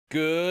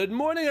Good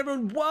morning,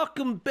 everyone.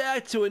 Welcome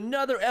back to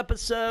another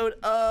episode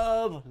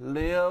of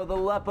Leo the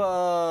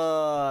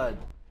Leopard.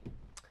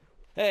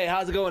 Hey,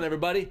 how's it going,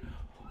 everybody?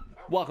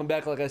 Welcome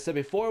back. Like I said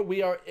before,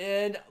 we are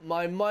in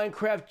my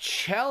Minecraft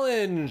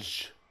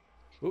challenge.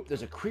 Oop,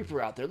 there's a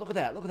creeper out there. Look at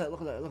that. Look at that.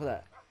 Look at that. Look at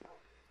that.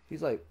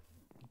 He's like,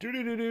 do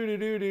do do do do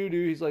do do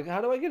do. He's like,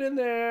 how do I get in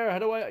there? How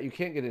do I? You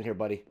can't get in here,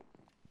 buddy.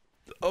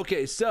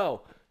 Okay,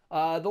 so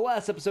the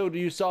last episode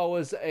you saw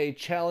was a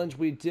challenge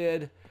we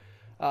did.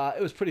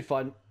 It was pretty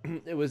fun.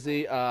 It was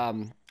the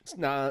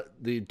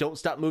Don't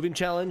Stop Moving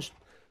challenge.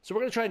 So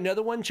we're gonna try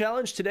another one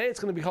challenge today. It's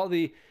gonna be called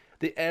the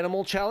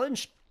Animal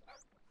Challenge.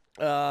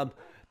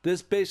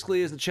 This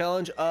basically is the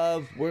challenge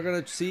of we're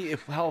gonna see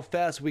how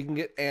fast we can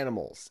get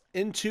animals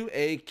into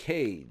a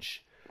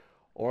cage,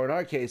 or in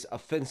our case, a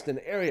fenced-in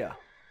area.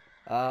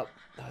 Oh,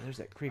 there's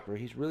that creeper.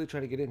 He's really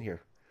trying to get in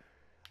here.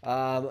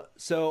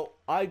 So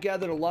I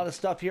gathered a lot of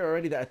stuff here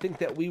already that I think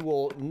that we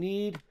will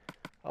need.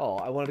 Oh,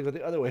 I wanted to go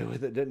the other way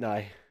with it, didn't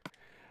I?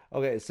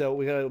 Okay, so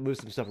we gotta move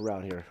some stuff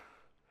around here.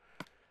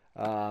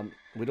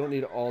 We don't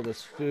need all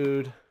this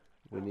food.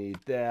 We need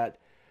that.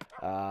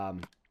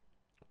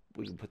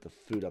 We can put the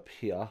food up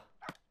here.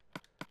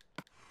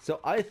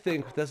 So I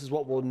think this is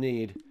what we'll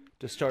need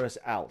to start us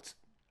out.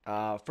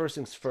 First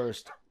things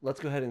first, let's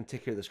go ahead and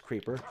take care of this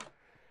creeper.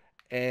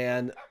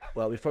 And,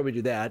 well, before we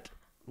do that,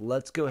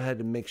 let's go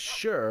ahead and make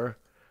sure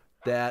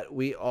that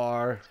we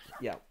are...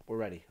 Yeah, we're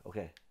ready.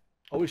 Okay.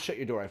 Always shut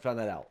your door. I found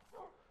that out.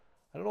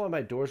 I don't know why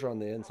my doors are on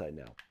the inside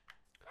now.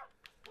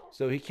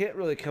 So he can't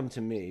really come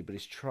to me, but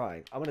he's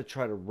trying. I'm going to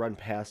try to run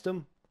past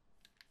him.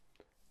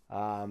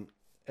 And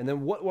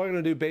then what we're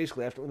going to do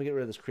basically after... Let me get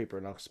rid of this creeper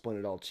and I'll explain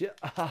it all to you.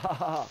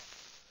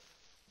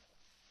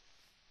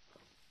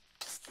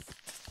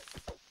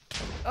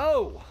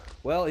 Oh!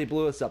 Well, he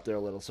blew us up there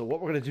a little. So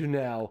what we're going to do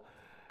now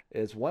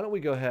is why don't we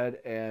go ahead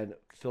and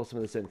fill some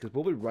of this in. Because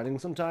we'll be running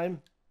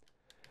sometime.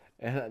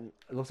 And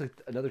it looks like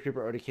another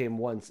creeper already came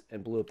once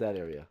and blew up that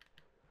area.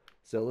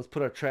 So let's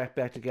put our track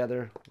back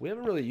together. We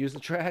haven't really used the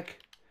track.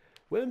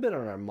 We haven't been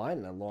on our mine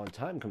in a long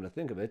time, come to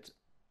think of it.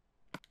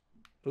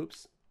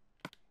 Oops.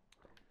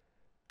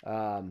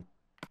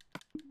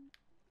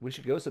 We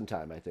should go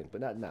sometime, I think, but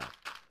not now.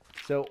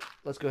 So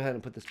let's go ahead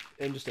and put this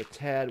in just a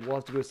tad. We'll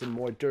have to go with some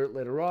more dirt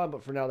later on,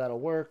 but for now that'll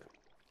work.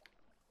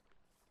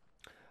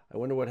 I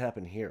wonder what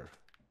happened here.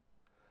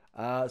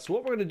 So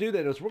what we're going to do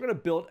then is we're going to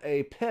build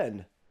a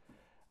pen.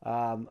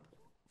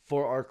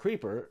 For our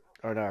creeper,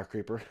 or not our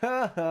creeper,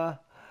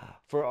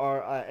 for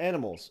our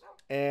animals.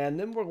 And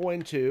then we're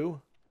going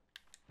to,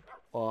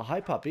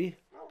 hi puppy,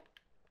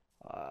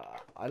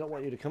 I don't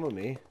want you to come with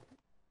me.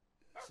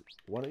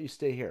 Why don't you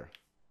stay here?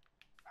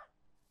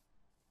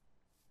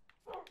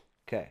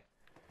 Okay.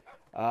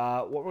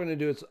 What we're going to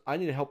do is, I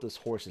need to help this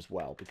horse as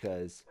well,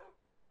 because,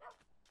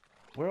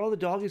 where are all the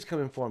doggies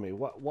coming for me?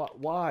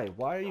 Why?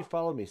 Why are you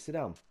following me? Sit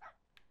down.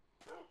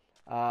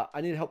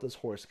 I need to help this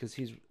horse because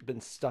he's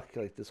been stuck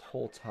like this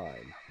whole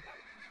time.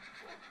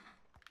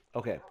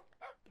 Okay.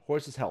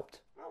 Horse is helped.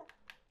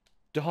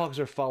 Dogs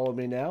are following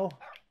me now.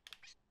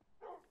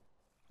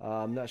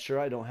 I'm not sure.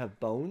 I don't have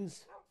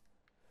bones.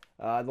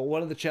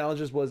 One of the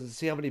challenges was to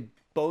see how many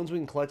bones we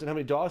can collect and how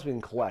many dogs we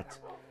can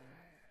collect.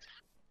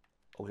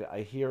 Okay,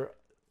 I hear...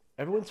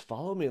 Everyone's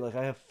following me like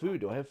I have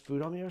food. Do I have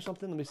food on me or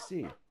something? Let me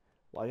see.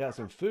 Well, I got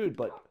some food,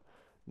 but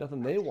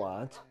nothing they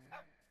want.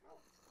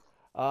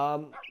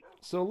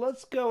 So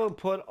let's go and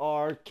put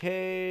our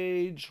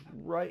cage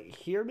right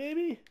here,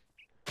 maybe?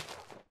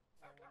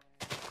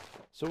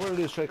 So what we're going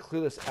to do is try to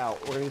clear this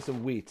out. We're going to get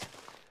some wheat.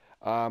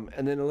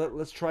 And then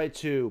let's try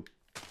to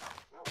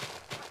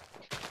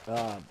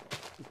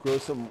grow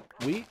some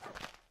wheat.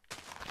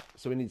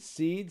 So we need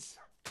seeds.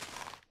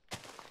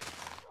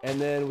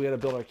 And then we got to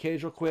build our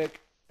cage real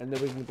quick. And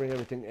then we can bring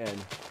everything in.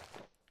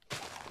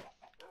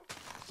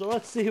 So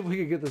let's see if we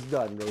can get this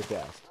done really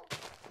fast.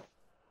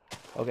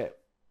 Okay.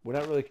 We're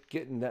not really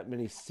getting that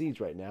many seeds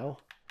right now.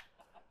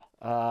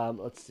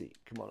 Let's see.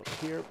 Come on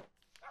over here.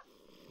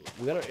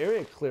 We got our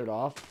area cleared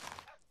off.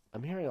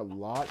 I'm hearing a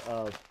lot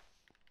of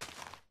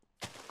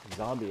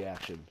zombie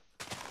action.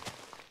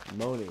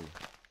 Moaning.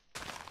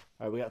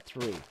 Alright, we got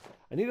 3.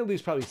 I need at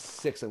least probably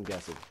 6, I'm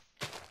guessing.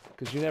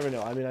 Because you never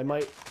know. I mean, I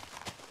might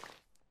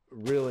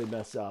really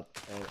mess up.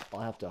 And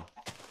I'll have to...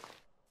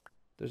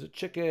 There's a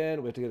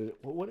chicken. We have to get it.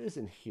 What is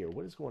in here?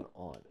 What is going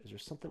on? Is there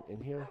something in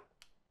here?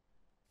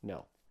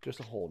 No. Just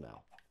a hole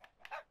now.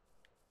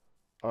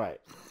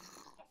 Alright.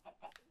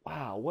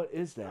 Wow, what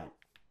is that?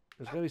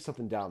 There's got to be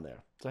something down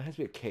there. So it has to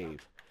be a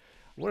cave.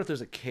 I wonder if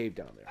there's a cave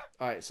down there.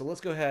 Alright, so let's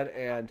go ahead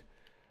and...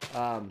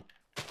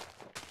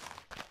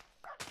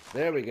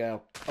 there we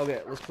go.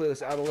 Okay, let's clear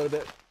this out a little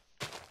bit.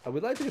 I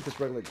would like to get this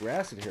regular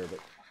grass in here,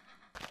 but...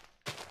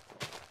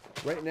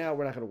 right now,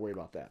 we're not going to worry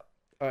about that.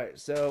 Alright,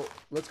 so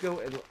let's go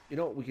and... You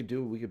know what we could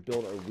do? We could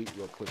build our wheat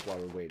real quick while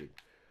we're waiting.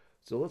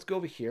 So let's go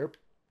over here.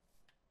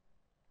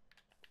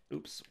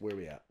 Oops, where are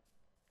we at?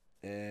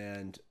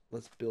 And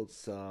let's build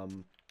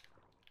some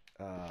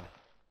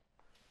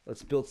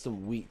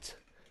wheat.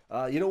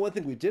 You know, one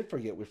thing we did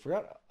forget, we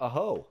forgot a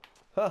hoe.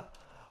 Huh.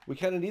 We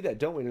kind of need that,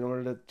 don't we, in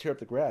order to tear up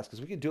the grass? Because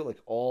we can do it like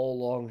all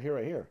along here,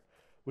 right here,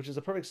 which is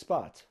a perfect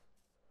spot.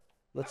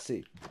 Let's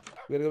see.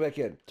 We gotta go back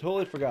in.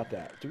 Totally forgot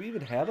that. Do we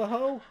even have a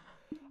hoe?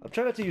 I'm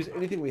trying not to use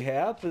anything we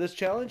have for this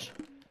challenge.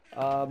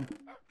 But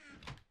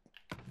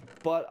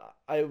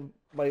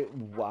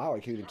wow, I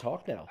can't even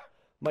talk now.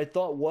 My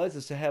thought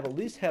is to have at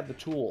least have the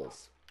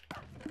tools.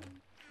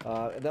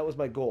 And that was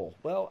my goal.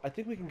 Well, I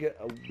think we can get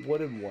a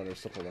wooden one or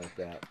something like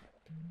that.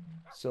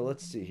 So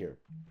let's see here.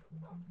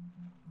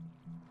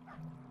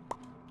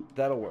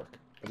 That'll work.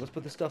 And let's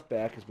put the stuff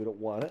back because we don't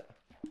want it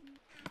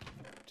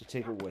to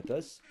take it with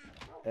us.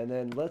 And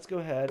then let's go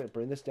ahead and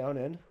bring this down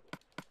in.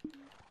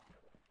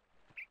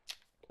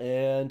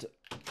 And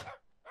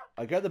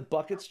I got the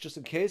buckets just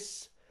in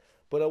case.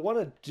 What I want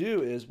to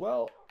do is,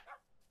 well,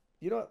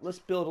 you know what? Let's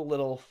build a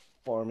little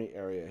farming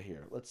area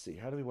here. Let's see.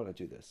 How do we want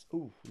to do this?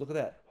 Ooh, look at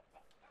that.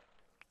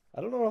 I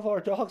don't know if our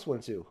dogs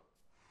went to.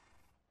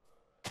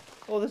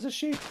 Oh, there's a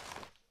sheep.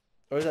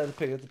 Or is that a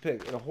pig? That's a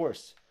pig. And a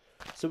horse.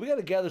 So we got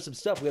to gather some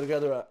stuff. We got to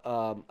gather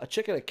a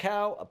chicken, a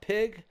cow, a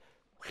pig.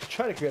 We're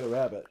trying to create a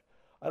rabbit.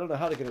 I don't know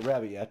how to get a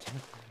rabbit yet.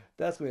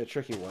 That's going to be a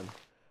tricky one.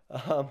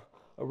 A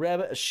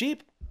rabbit, a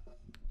sheep.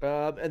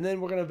 And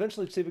then we're going to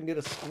eventually see if we can get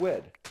a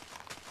squid.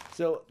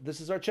 So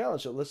this is our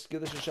challenge. So let's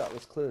give this a shot.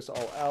 Let's clear this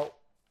all out.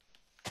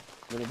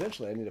 And then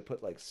eventually I need to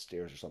put like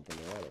stairs or something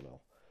there. I don't know.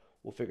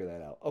 We'll figure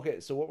that out. Okay,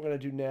 so what we're going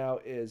to do now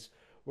is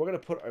we're going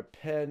to put our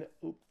pen.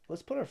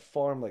 Let's put our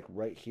farm like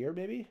right here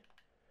maybe.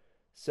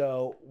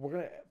 So we're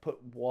going to put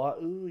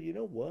ooh, you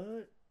know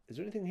what? Is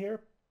there anything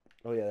here?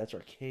 Oh yeah, that's our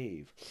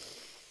cave.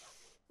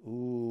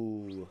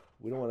 Ooh,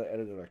 we don't want to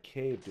edit in our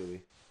cave, do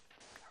we?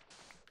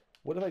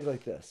 What if I go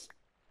like this?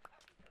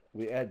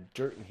 We add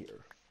dirt in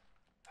here.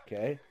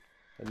 Okay.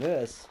 And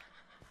this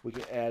we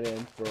can add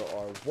in for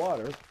our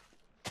water.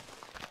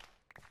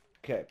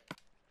 Okay.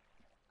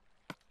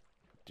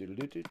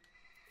 Doodle-doo-doo.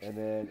 And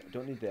then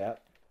don't need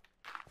that.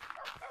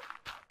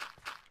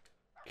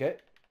 Okay.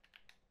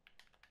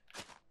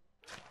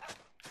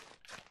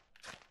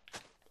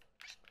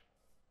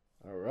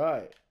 All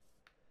right.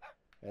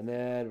 And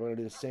then we're going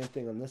to do the same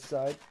thing on this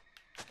side.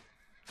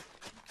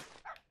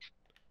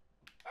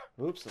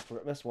 Oops, I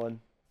missed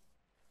one.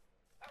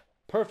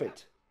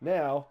 Perfect.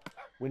 Now,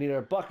 we need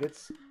our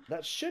buckets.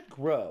 That should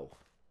grow.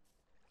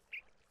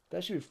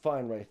 That should be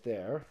fine right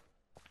there.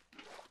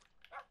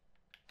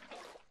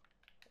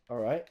 All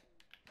right.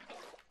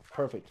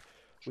 Perfect.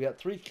 We got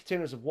 3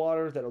 containers of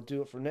water. That'll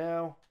do it for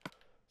now.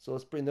 So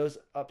let's bring those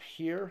up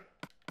here.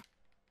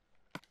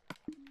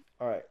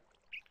 All right.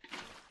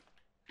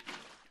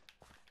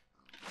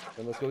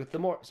 And let's go get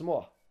some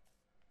more.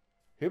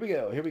 Here we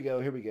go. Here we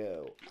go. Here we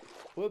go.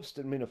 Whoops,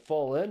 didn't mean to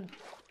fall in.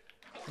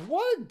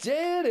 What a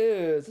day it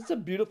is! It's a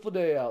beautiful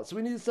day out. So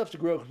we need stuff to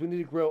grow because we need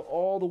to grow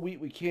all the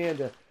wheat we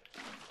can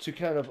to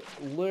kind of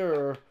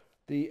lure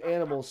the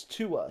animals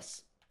to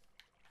us.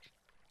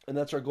 And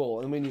that's our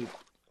goal. And we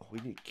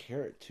need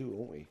carrot too,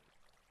 won't we?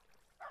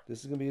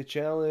 This is gonna be a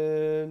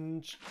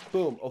challenge.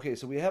 Boom. Okay,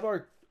 so we have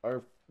our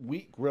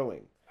wheat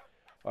growing.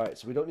 Alright,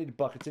 so we don't need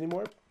buckets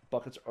anymore.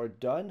 Buckets are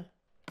done.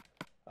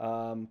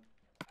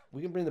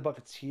 We can bring the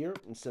buckets here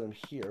and set them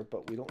here,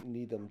 but we don't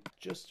need them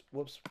just...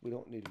 Whoops, we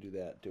don't need to do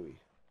that, do we?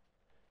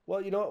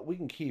 Well, you know what? We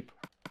can keep...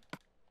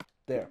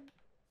 There.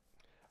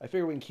 I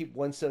figure we can keep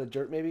one set of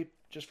dirt, maybe,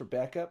 just for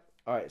backup.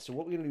 Alright, so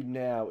what we're going to do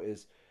now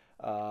is...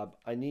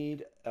 I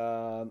need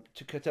to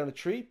cut down a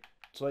tree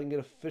so I can get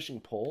a fishing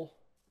pole.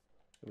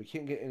 And we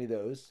can't get any of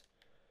those.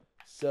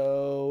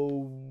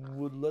 So,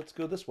 let's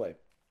go this way.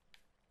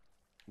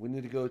 We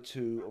need to go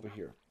to over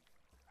here.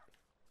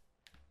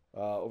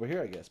 Over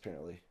here, I guess,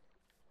 apparently.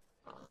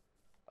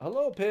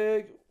 Hello,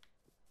 pig!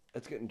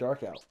 It's getting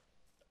dark out.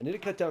 I need to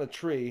cut down a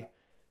tree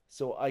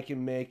so I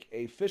can make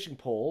a fishing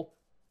pole.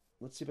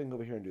 Let's see if I can go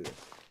over here and do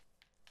this.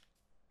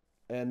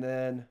 And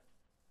then...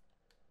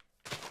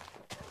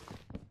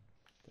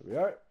 There we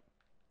are.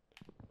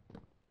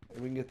 And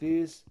we can get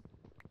these.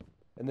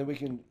 And then we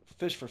can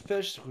fish for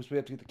fish, because we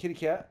have to get the kitty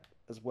cat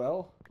as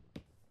well.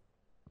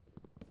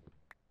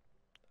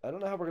 I don't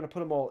know how we're going to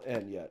put them all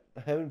in yet.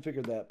 I haven't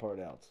figured that part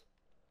out.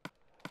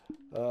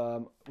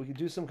 We could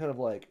do some kind of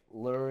like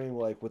luring,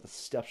 like with the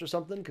steps or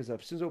something, because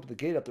as soon as I open the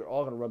gate up, they're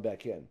all going to run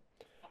back in.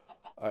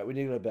 All right, we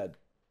need to go to bed.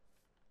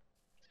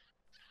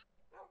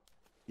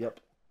 Yep,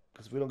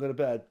 because if we don't go to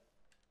bed,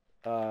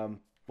 well,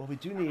 we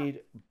do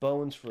need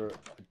bones for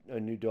a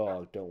new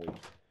dog, don't we?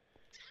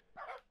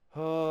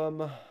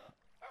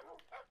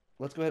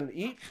 Let's go ahead and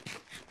eat.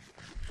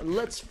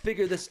 Let's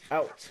figure this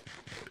out.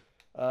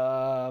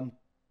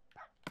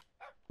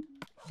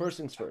 First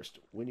things first,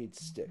 we need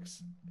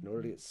sticks. In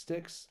order to get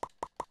sticks...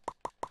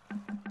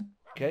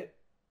 Okay.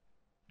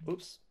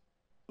 Oops.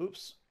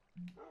 Oops.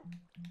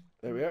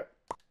 There we are.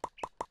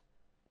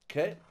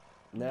 Okay.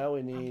 Now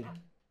we need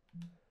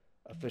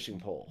a fishing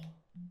pole.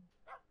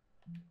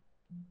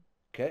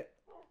 Okay.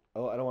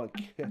 Oh, I don't want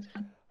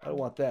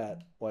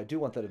that. Well, I do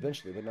want that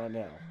eventually, but not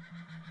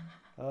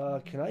now.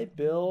 Can I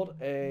build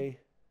a...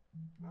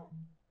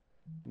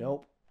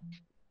 Nope.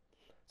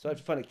 So I have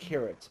to find a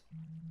carrot.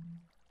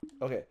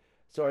 Okay.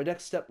 So our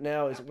next step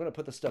now is we're going to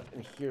put the stuff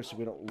in here so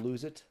we don't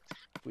lose it.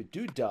 If we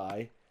do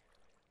die,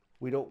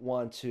 we don't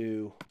want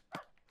to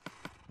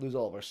lose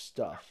all of our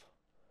stuff.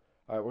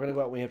 Alright, we're going to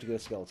go out and we have to get a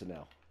skeleton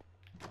now.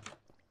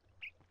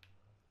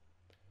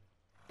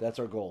 That's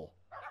our goal.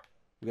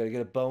 We got to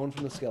get a bone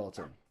from the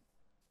skeleton.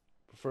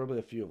 Preferably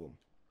a few of them.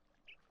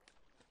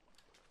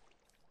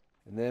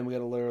 And then we got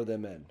to lure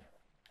them in.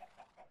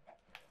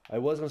 I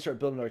was going to start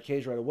building our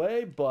cage right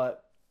away,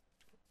 but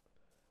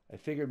I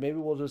figured maybe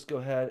we'll just go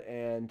ahead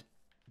and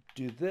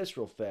do this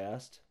real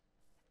fast.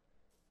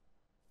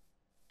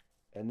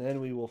 And then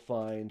we will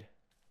find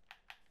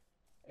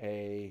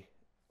a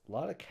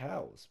lot of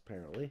cows,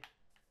 apparently.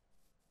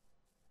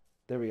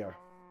 There we are.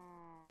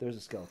 There's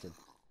a skeleton.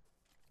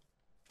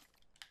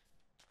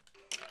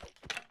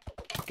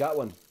 Got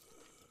one.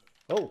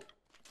 Oh,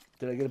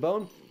 did I get a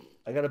bone?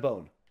 I got a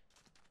bone.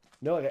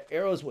 No, I got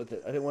arrows with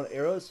it. I didn't want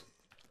arrows.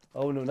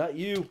 Oh, no, not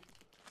you.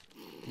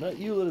 Not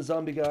you, little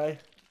zombie guy.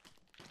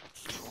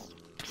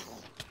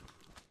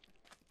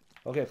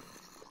 Okay,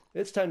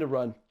 it's time to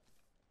run.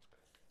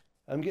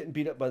 I'm getting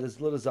beat up by this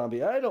little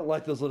zombie. I don't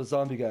like those little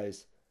zombie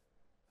guys.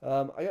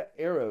 I got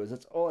arrows.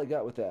 That's all I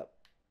got with that.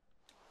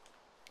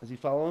 Is he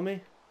following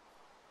me?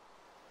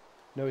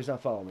 No, he's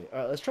not following me. All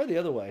right, let's try the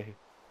other way.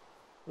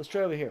 Let's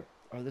try over here.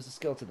 Oh, there's a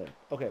skeleton there.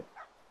 Okay.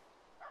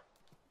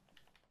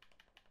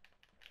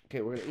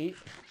 Okay, we're going to eat.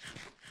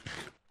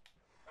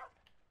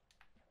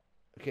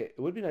 Okay, it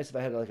would be nice if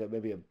I had like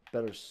maybe a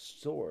better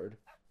sword.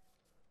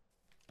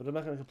 But I'm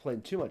not going to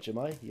complain too much, am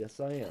I? Yes,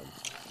 I am.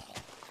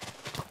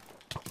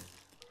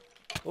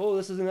 Oh,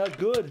 this isn't that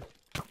good.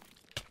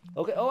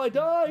 Okay, oh, I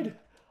died!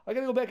 I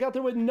gotta go back out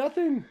there with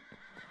nothing.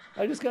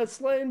 I just got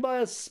slain by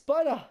a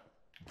spider.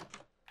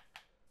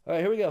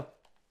 Alright, here we go.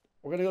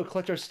 We're gonna go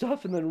collect our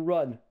stuff and then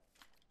run.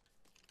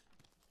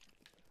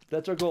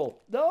 That's our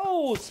goal.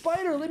 No!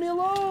 Spider, leave me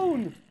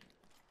alone!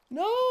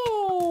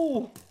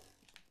 No!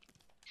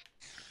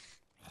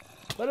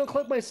 If I don't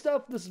collect my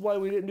stuff, this is why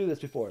we didn't do this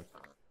before.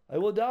 I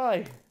will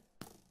die.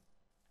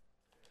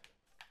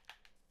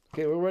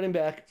 Okay, we're running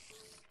back.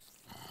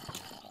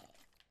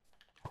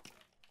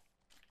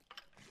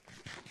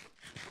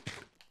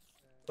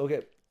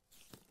 Okay.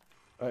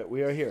 Alright,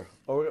 we are here.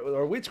 Oh,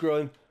 our wheat's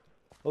growing.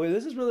 Okay,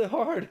 this is really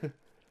hard.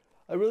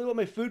 I really want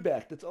my food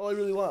back. That's all I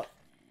really want.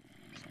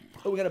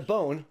 Oh, we got a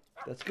bone.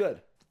 That's good.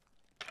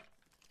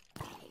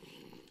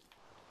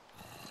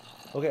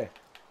 Okay.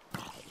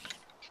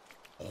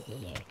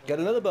 Got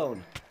another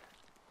bone.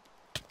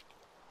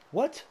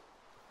 What?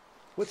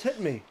 What's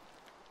hitting me?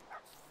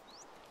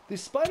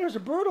 These spiders are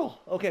brutal.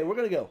 Okay, we're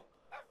gonna go.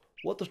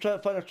 We'll have to try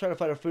to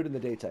find our food in the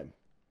daytime.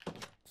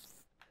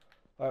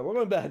 Alright, we're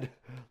going to bed.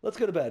 Let's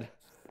go to bed.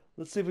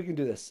 Let's see if we can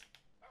do this.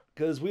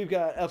 Because we've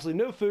got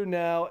absolutely no food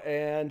now,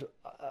 and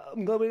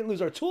I'm glad we didn't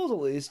lose our tools at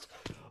least.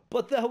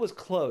 But that was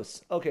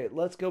close. Okay,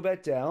 let's go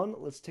back down.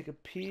 Let's take a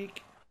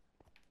peek.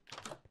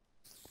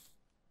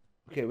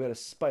 Okay, we had a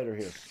spider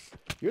here.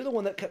 You're the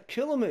one that kept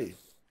killing me.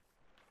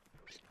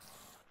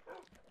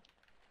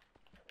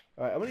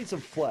 Alright, I'm going to eat some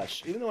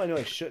flesh. Even though I know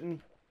I shouldn't.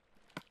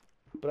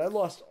 But I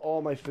lost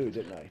all my food,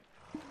 didn't I?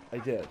 I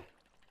did.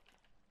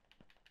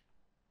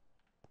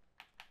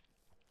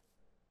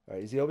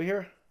 Alright, is he over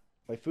here?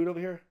 My food over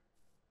here?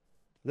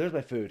 There's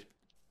my food.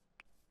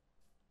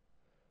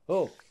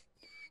 Oh.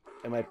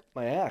 And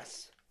my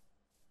axe.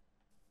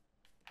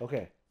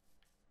 Okay.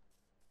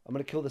 I'm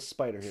gonna kill this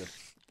spider here.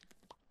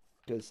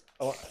 Because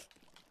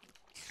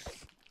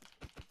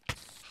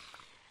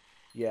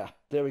yeah,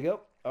 there we go.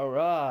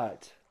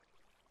 Alright.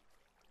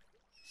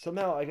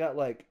 Somehow I got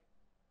like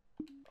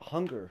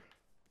hunger.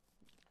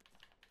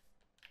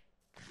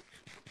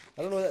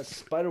 I don't know where that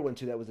spider went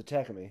to that was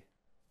attacking me.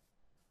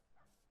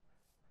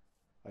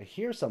 I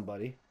hear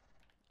somebody.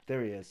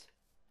 There he is.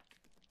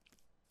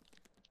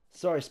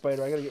 Sorry,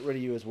 spider. I gotta get rid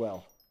of you as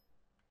well.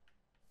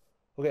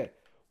 Okay.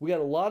 We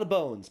got a lot of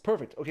bones.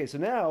 Perfect. Okay, so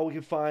now we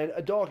can find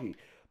a doggy.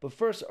 But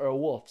first, or a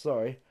wolf,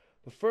 sorry.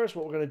 But first,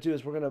 what we're gonna do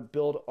is we're gonna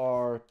build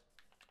our...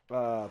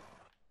 oh,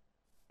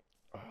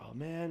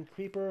 man.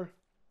 Creeper.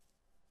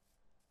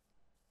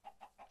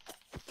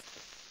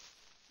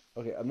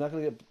 Okay, I'm not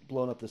gonna get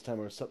blown up this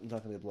time, or something's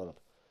not gonna get blown up.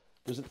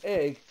 There's an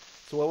egg.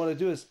 So what I want to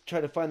do is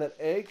try to find that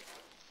egg.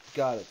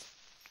 Got it.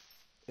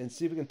 And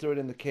see if we can throw it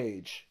in the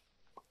cage.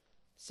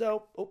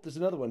 So, oh, there's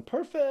another one.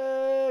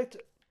 Perfect!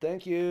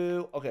 Thank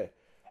you. Okay,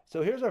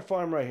 so here's our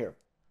farm right here.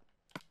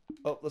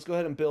 Oh, let's go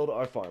ahead and build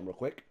our farm real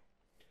quick.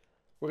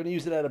 We're going to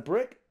use it out of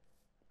brick.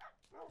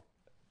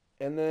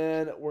 And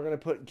then we're going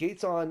to put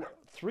gates on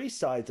 3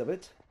 sides of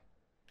it.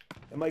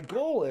 And my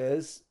goal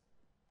is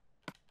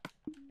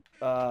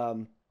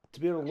to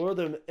be able to lure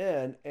them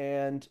in.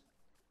 And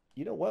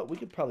you know what? We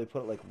could probably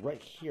put it like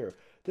right here.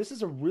 This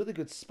is a really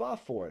good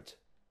spot for it.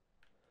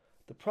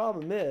 The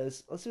problem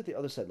is, let's see what the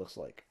other side looks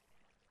like.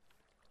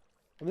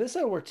 I mean, this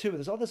side will work too, but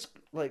there's all this,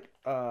 like,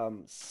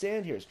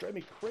 sand here. It's driving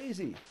me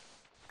crazy.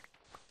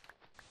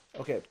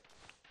 Okay.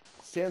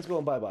 Sand's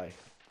going bye-bye.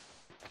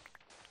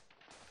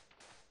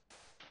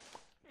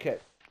 Okay.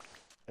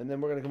 And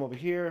then we're going to come over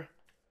here.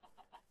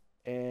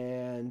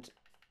 And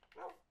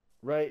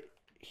right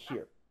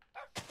here.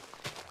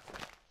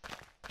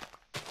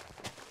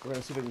 We're going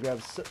to see if we can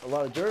grab a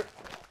lot of dirt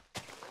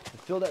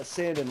and fill that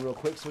sand in real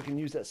quick so we can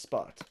use that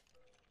spot.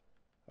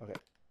 Okay.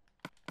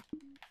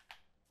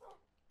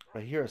 I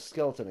hear a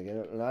skeleton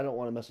again, and I don't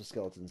want to mess with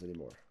skeletons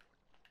anymore.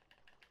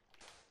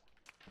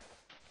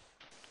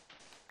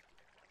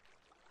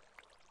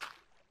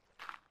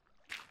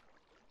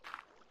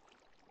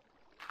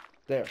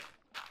 There.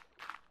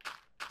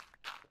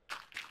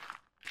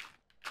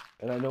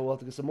 And I know we'll have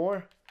to get some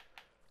more.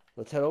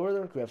 Let's head over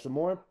there, grab some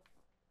more.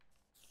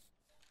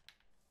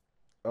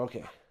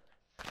 Okay.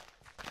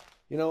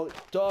 You know,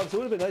 dogs, it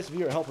would have been nice if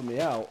you were helping me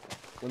out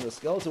when the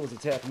skeleton was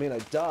attacking me and I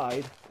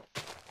died.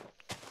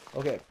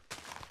 Okay.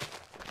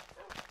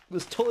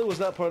 This totally was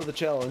not part of the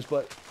challenge,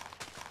 but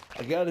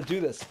I gotta do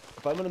this.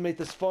 If I'm gonna make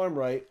this farm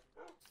right,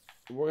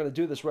 we're gonna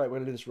do this right. We're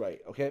gonna do this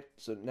right, okay?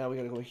 So now we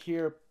gotta go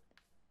here.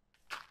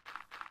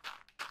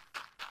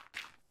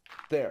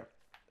 There.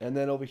 And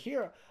then over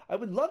here, I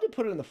would love to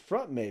put it in the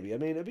front, maybe. I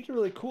mean, it'd be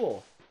really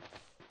cool.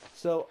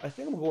 So I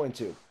think I'm going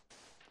to.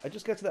 I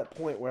just got to that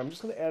point where I'm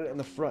just going to add it in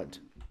the front.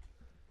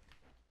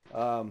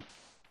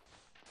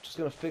 Just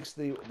going to fix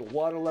the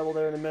water level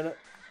there in a minute.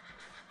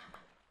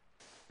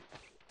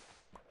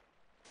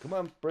 Come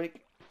on,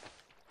 break.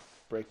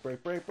 Break,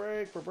 break, break,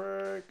 break,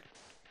 break.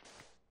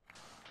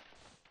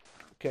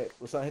 Okay,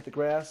 let's not hit the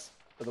grass.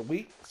 Or the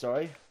wheat,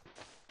 sorry.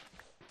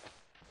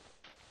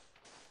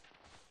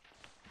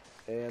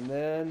 And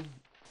then...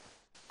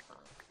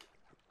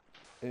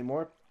 Any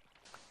more?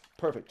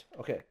 Perfect.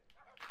 Okay.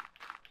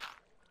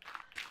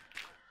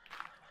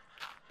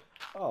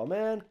 Oh,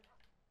 man.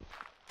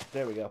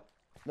 There we go.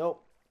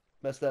 Nope.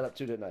 Messed that up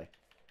too, didn't I?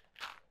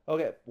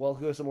 Okay, well, I'll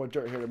go some more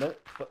dirt here in a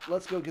minute. But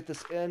let's go get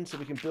this in so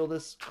we can build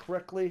this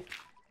correctly.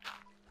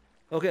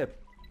 Okay.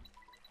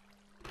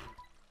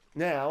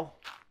 Now.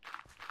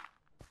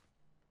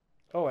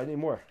 Oh, I need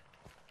more.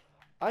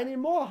 I need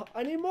more.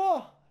 I need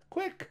more.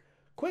 Quick.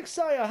 Quick,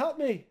 Saya, help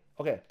me.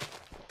 Okay.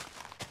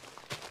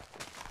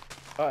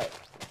 Alright.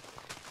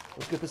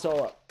 Let's get this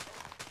all up.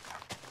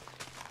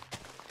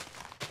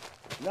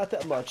 Not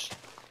that much.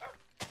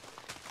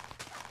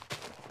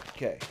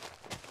 Okay.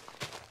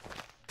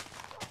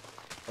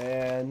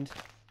 And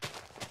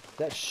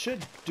that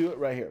should do it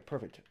right here.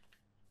 Perfect.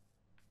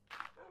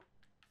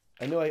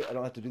 I know I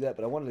don't have to do that,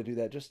 but I wanted to do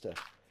that just to...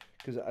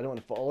 because I don't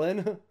want to fall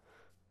in.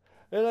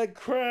 And I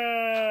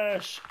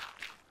crash!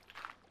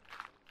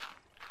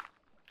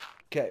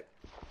 Okay.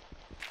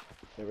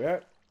 There we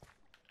are.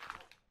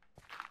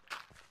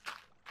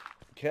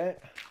 Okay.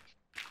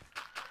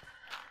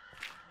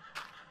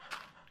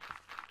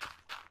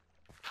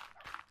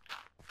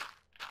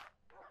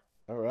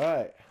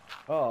 Alright.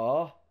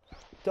 Aw.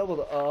 Double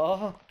the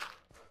aw.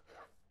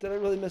 Did I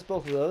really miss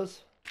both of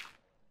those?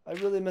 I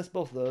really missed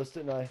both of those,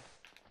 didn't I?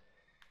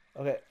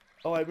 Okay.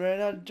 Oh, I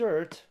ran out of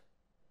dirt.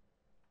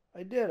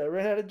 I did. I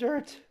ran out of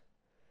dirt.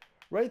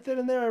 Right then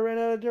and there, I ran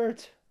out of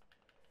dirt.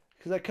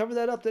 Because I covered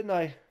that up, didn't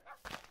I?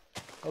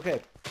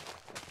 Okay.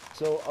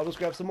 So, I'll just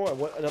grab some more.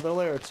 Another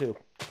layer or two.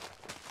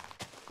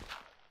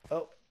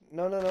 Oh.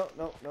 No, no, no,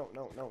 no, no,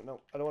 no, no,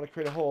 no. I don't want to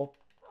create a hole.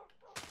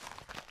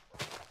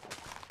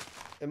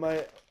 And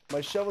my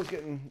shovel's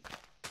getting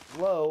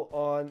low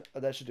on... Oh,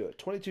 that should do it.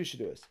 22 should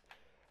do this.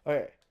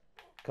 Alright.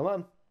 Come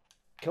on.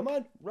 Come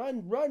on.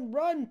 Run, run,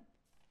 run.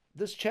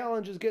 This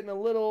challenge is getting a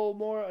little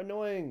more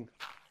annoying.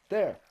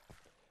 There.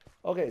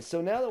 Okay,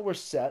 so now that we're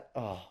set...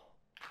 Oh.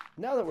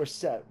 Now that we're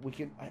set, we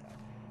can...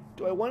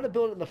 do I want to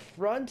build it in the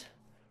front?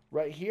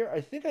 Right here?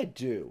 I think I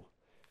do.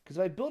 Because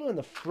if I build it in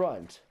the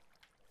front...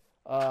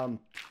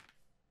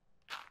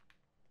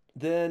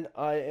 then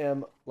I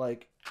am,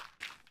 like...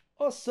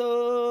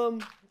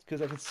 Awesome!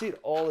 Because I can see it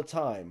all the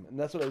time. And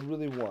that's what I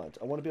really want.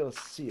 I want to be able to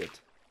see it.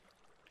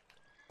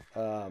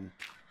 Oh.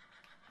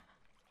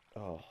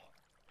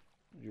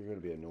 You're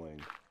going to be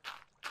annoying.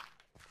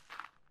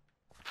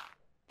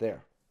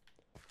 There.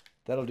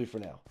 That'll do for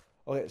now.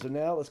 Okay, so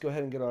now let's go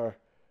ahead and get our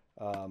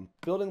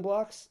building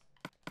blocks.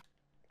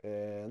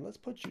 And let's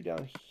put you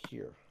down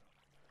here.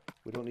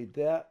 We don't need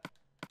that.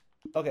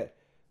 Okay.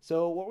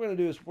 So what we're going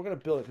to do is we're going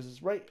to build it because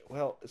it's right,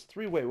 well, it's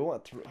three-way. We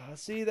want three.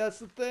 See, that's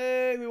the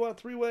thing. We want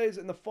three ways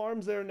and the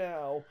farm's there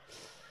now.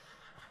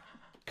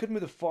 Could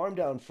move the farm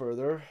down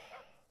further.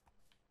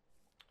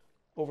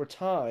 Over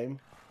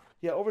time.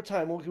 Yeah, over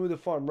time, we can move the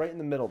farm right in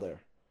the middle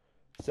there.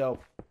 So,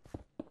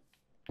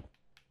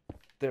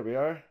 there we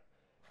are.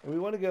 And we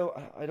want to go,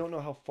 I don't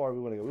know how far we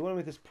want to go. We want to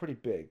make this pretty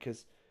big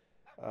because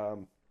I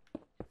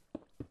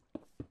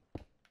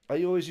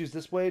always use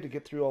this way to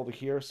get through over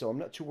here, so I'm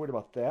not too worried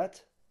about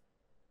that.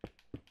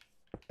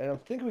 And I'm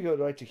thinking we go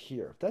right to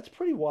here. That's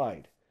pretty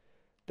wide.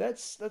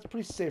 That's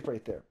pretty safe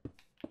right there.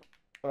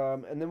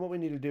 And then what we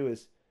need to do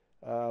is,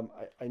 I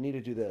need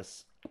to do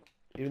this.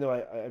 Even though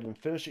I haven't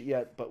finished it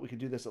yet, but we can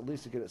do this at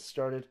least to get it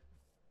started.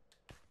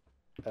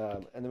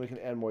 And then we can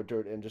add more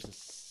dirt in just to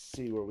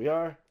see where we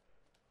are.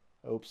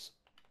 Oops.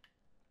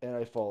 And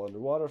I fall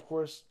underwater, of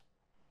course.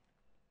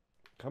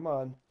 Come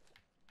on.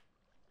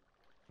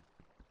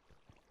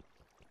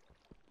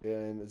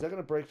 And is that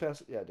going to break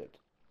fast? Yeah, it did.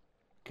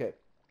 Okay.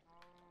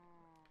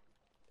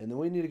 And then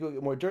we need to go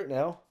get more dirt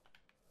now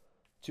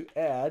to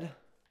add.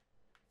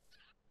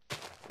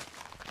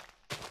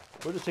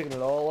 We're just taking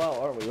it all out,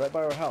 aren't we? Right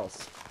by our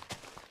house.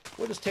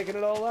 We're just taking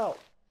it all out.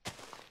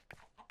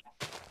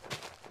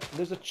 And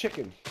there's a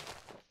chicken.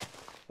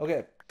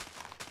 Okay.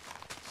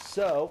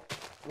 So,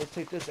 let's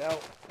take this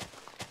out.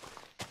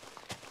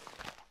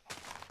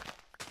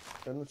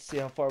 And let's see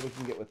how far we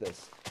can get with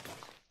this.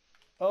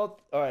 Oh,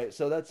 alright.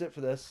 So that's it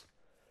for this.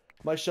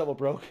 My shovel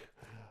broke.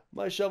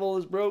 My shovel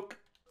is broke.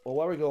 Well,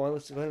 while we're going,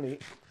 let's go ahead and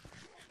eat.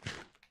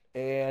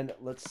 And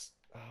let's...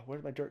 where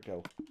did my dirt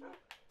go?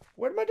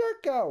 Where did my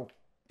dirt go?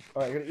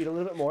 Alright, I'm going to eat a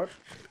little bit more.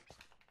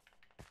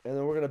 And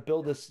then we're going to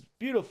build this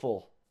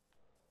beautiful...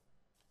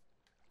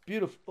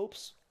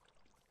 Oops.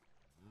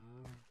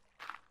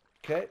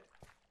 Okay.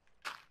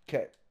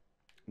 Okay.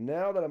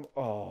 Now that I'm...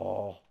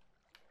 Oh.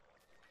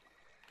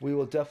 We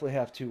will definitely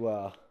have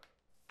to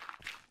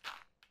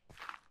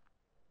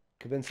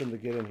convince them to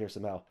get in here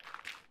somehow.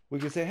 We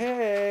can say,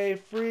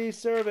 hey, free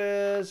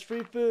service,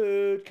 free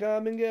food,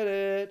 come and get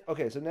it.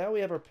 Okay, so now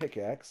we have our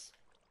pickaxe.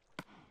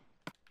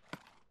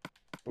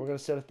 We're going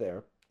to set it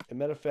there. As a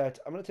matter of fact,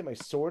 I'm going to take my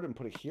sword and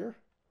put it here.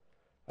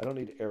 I don't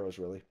need arrows,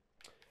 really.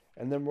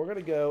 And then we're going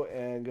to go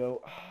and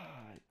go,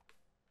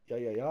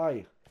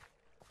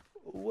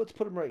 let's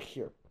put them right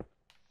here.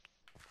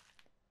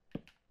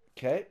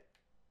 Okay.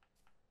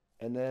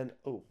 And then,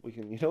 oh, we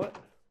can, you know what?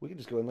 We can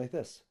just go in like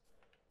this.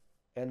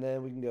 And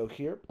then we can go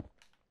here.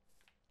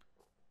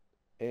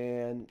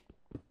 And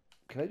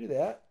can I do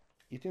that?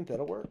 You think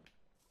that'll work?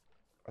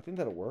 I think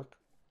that'll work.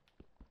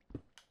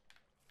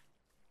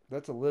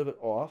 That's a little bit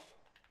off.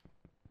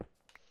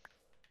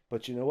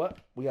 But you know what?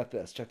 We got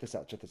this. Check this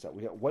out. Check this out.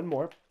 We got one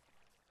more.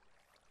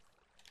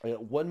 I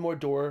got one more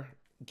door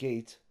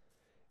gate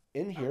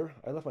in here.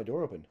 I left my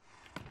door open.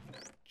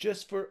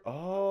 Just for...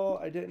 Oh,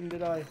 I didn't,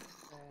 did I?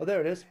 Oh,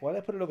 there it is. Why did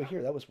I put it over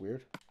here? That was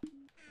weird.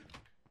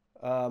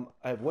 I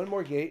have one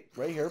more gate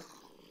right here.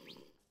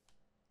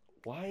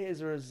 Why is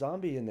there a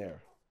zombie in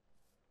there?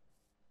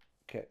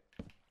 Okay.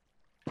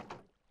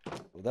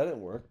 Well, that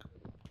didn't work.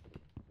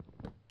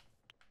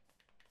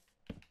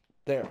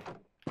 There.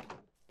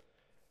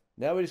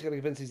 Now we just gotta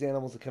convince these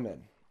animals to come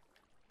in.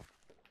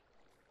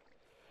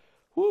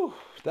 Whew,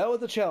 that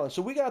was a challenge.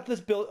 So we got this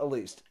built at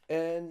least.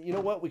 And you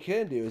know what we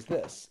can do is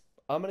this.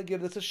 I'm gonna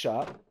give this a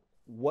shot.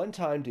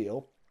 One-time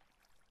deal.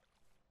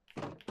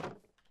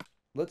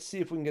 Let's see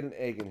if we can get an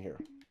egg in here.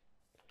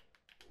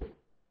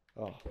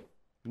 Oh,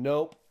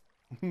 nope.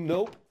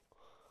 Nope.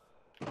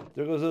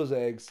 There goes those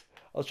eggs.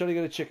 I was trying to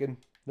get a chicken.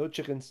 No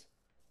chickens.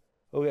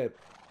 Okay.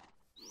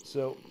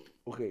 So,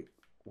 okay.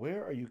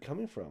 Where are you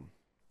coming from?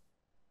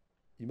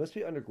 You must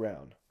be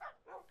underground.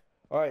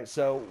 Alright,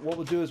 so what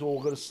we'll do is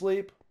we'll go to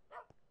sleep.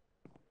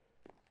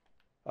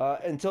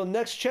 Until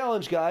next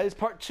challenge, guys,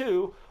 part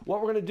 2, what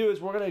we're going to do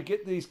is we're going to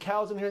get these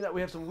cows in here that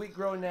we have some wheat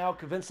growing now,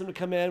 convince them to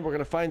come in. We're going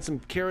to find some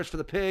carrots for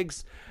the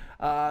pigs,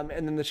 and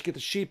then let's get the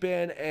sheep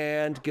in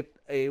and get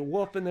a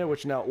wolf in there,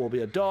 which now will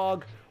be a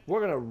dog. We're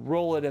going to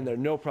roll it in there,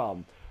 no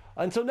problem.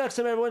 Until next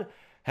time, everyone,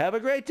 have a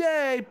great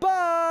day.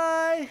 Bye!